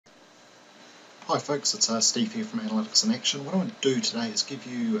Hi folks, it's Steve here from Analytics in Action. What I want to do today is give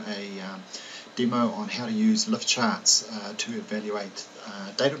you a demo on how to use lift charts to evaluate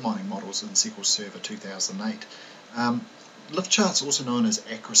data mining models in SQL Server 2008. Lift charts are also known as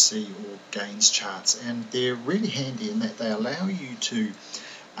accuracy or gains charts, and they're really handy in that they allow you to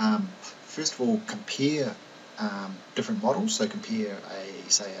first of all compare different models, so compare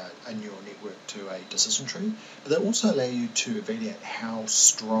a neural network to a decision tree, but they also allow you to evaluate how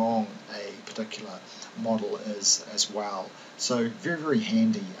strong a particular model is as well. So very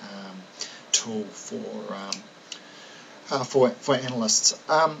handy tool for analysts.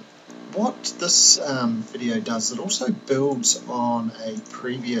 What this video does, it also builds on a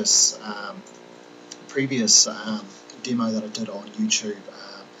previous demo that I did on YouTube,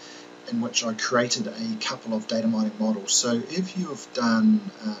 in which I created a couple of data mining models. So if you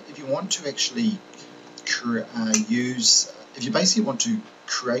want to actually if you basically want to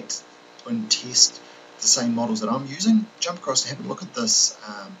create and test the same models that I'm using, jump across and have a look at this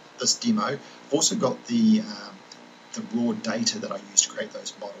demo. I've also got the raw data that I used to create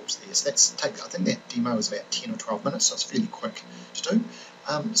those models there. So I think that demo is about 10 or 12 minutes, so it's fairly quick to do.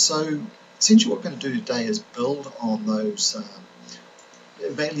 So essentially what we're going to do today is build on those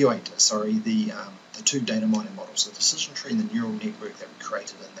evaluate the two data mining models, the decision tree and the neural network that we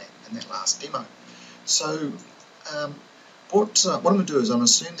created in that last demo. So what I'm going to do is I'm going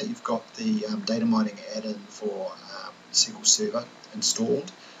to assume that you've got the data mining add-in for SQL Server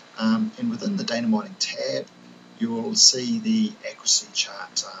installed, and within the data mining tab you will see the accuracy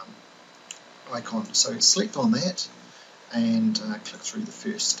chart icon. So select on that and click through the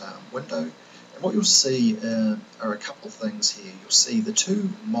first window. What you'll see are a couple of things here. You'll see the two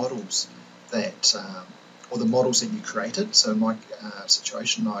models that, or the models that you created. So in my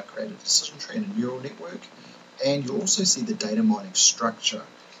situation, I created a decision tree and a neural network, and you'll also see the data mining structure.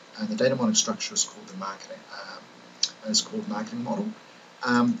 And the data mining structure is called the marketing model.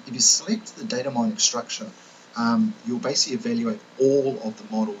 If you select the data mining structure, you'll basically evaluate all of the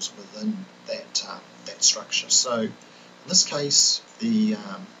models within that structure. So in this case, the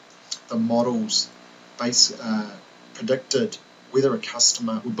models predicted whether a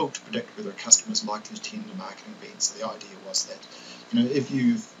customer, were built to predict whether a customer is likely to attend a marketing event. So the idea was that, if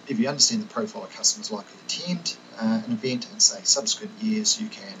you understand the profile of customers likely to attend an event in, say, subsequent years, you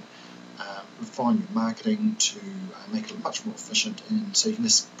can refine your marketing to make it much more efficient, and so you can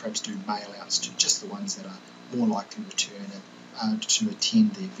just perhaps do mail outs to just the ones that are more likely to return and to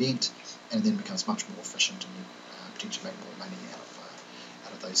attend the event, and then it becomes much more efficient, and you potentially make more money out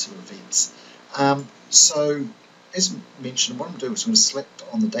of those sort of events. So as mentioned, what I'm going to do is I'm going to select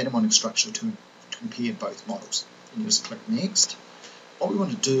on the data mining structure to compare both models. You just click next. What we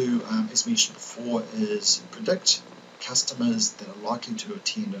want to do, as mentioned before, is predict customers that are likely to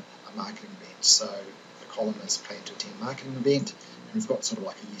attend a marketing event. So the column is plan to attend a marketing event, and we've got sort of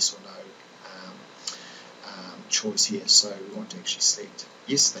like a yes or no choice here. So we want to actually select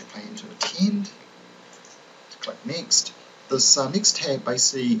yes, they plan to attend. To click next. This next tab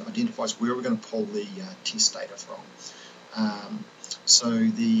basically identifies where we're going to pull the test data from. So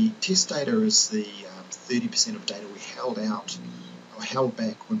the test data is the 30% of data we held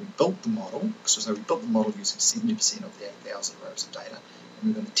back when we built the model. So we built the model using 70% of the 8,000 rows of data, and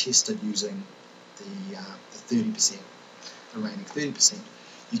we're going to test it using the 30%, the remaining 30%.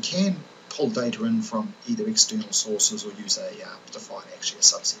 You can pull data in from either external sources or use define actually a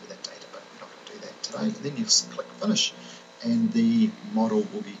subset of that data, but we're not going to do that today. And then you just click finish, and the model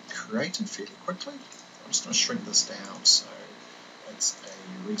will be created fairly quickly. I'm just going to shrink this down so it's a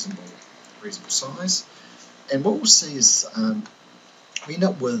reasonable size. And what we'll see is we end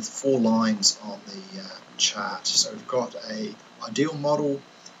up with 4 lines on the chart. So we've got a ideal model,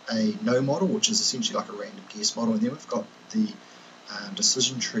 a no model, which is essentially like a random guess model, and then we've got the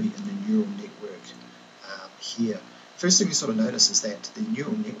decision tree and the neural network here. First thing you sort of notice is that the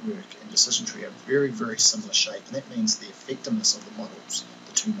neural network and decision tree are very similar shape, and that means the effectiveness of the models,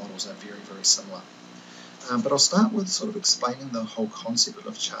 the two models, are very similar. But I'll start with sort of explaining the whole concept of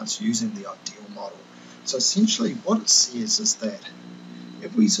lift charts using the ideal model. So essentially what it says is that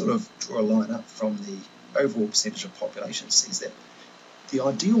if we sort of draw a line up from the overall percentage of population, it says that the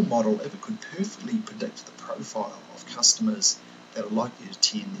ideal model, if it could perfectly predict the profile of customers that are likely to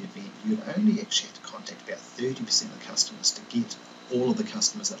attend the event, you would only actually have to contact about 30% of the customers to get all of the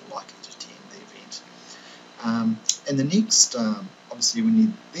customers that are likely to attend the event. And the next, obviously, when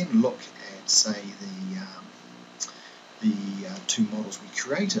you then look at, say, the two models we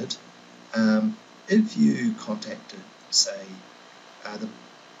created, if you contacted, say,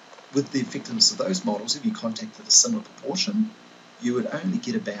 with the effectiveness of those models, if you contacted a similar proportion, you would only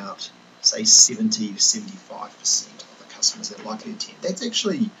get about say 70 to 75% of the customers that are likely to attend. That's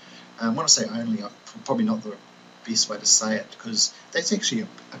actually, when I say only, probably not the best way to say it, because that's actually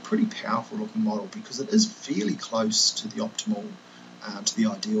a pretty powerful looking model, because it is fairly close to the optimal, to the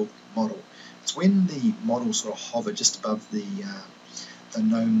ideal model. It's when the model sort of hover just above the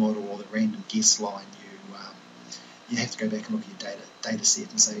no model or the random guess line, you have to go back and look at your data set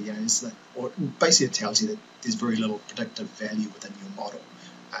and say, or basically it tells you that there's very little predictive value within your model.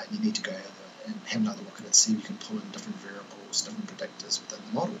 You need to go over and have another look at it, see if you can pull in different variables, different predictors within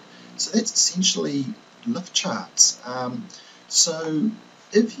the model. So that's essentially lift charts. So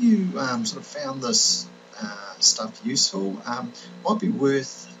if you sort of found this stuff useful, it might be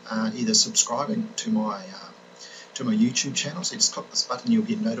worth either subscribing to my YouTube channel. So you just click this button, you'll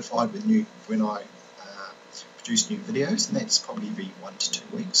get notified when I produce new videos, and that's probably every 1 to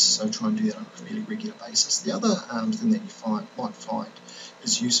 2 weeks. So try and do that on a fairly regular basis. The other thing that you might find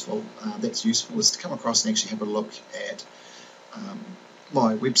is useful, is to come across and actually have a look at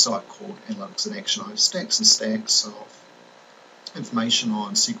my website called Analytics in Action. I have stacks and stacks of information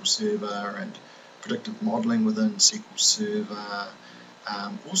on SQL Server and predictive modeling within SQL Server.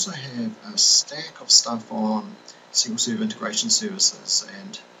 Also have a stack of stuff on SQL Server integration services,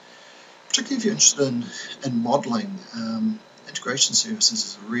 and particularly if you're interested in modeling, integration services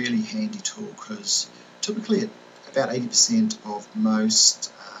is a really handy tool, because typically about 80% of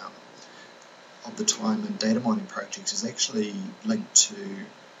most of the time in data mining projects is actually linked to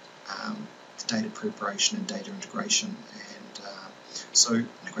data preparation and data integration, and so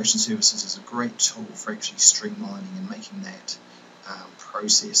integration services is a great tool for actually streamlining and making that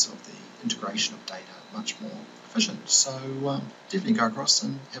process of the integration of data much more efficient. So definitely go across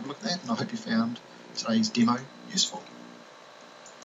and have a look at that, and I hope you found today's demo useful.